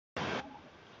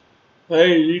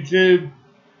Hey YouTube,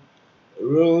 a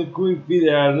really quick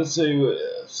video to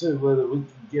see whether we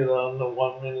can get under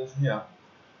 1 minute here.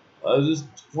 I just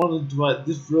wanted to make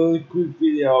this really quick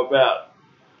video about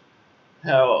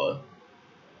how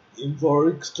in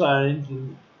forex exchange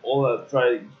and all that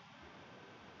trading,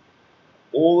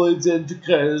 all these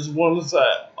educators want to say,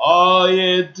 oh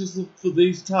yeah, just look for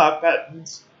these type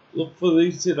patterns, look for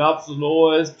these sit-ups and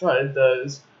always trade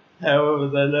those. However,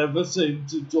 they never seem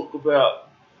to talk about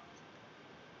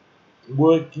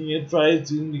working and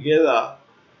trading together,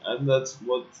 and that's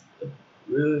what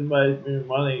really made me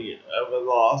money over the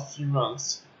last few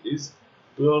months, is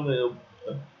building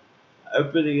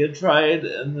opening a trade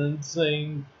and then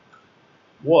seeing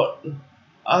what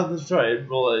other trade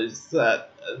believes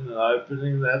that, and then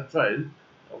opening that trade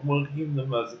and working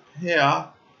them as a pair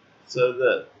so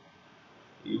that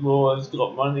you've always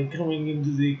got money coming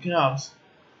into the account.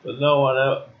 But no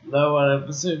one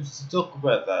ever seems to talk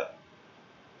about that.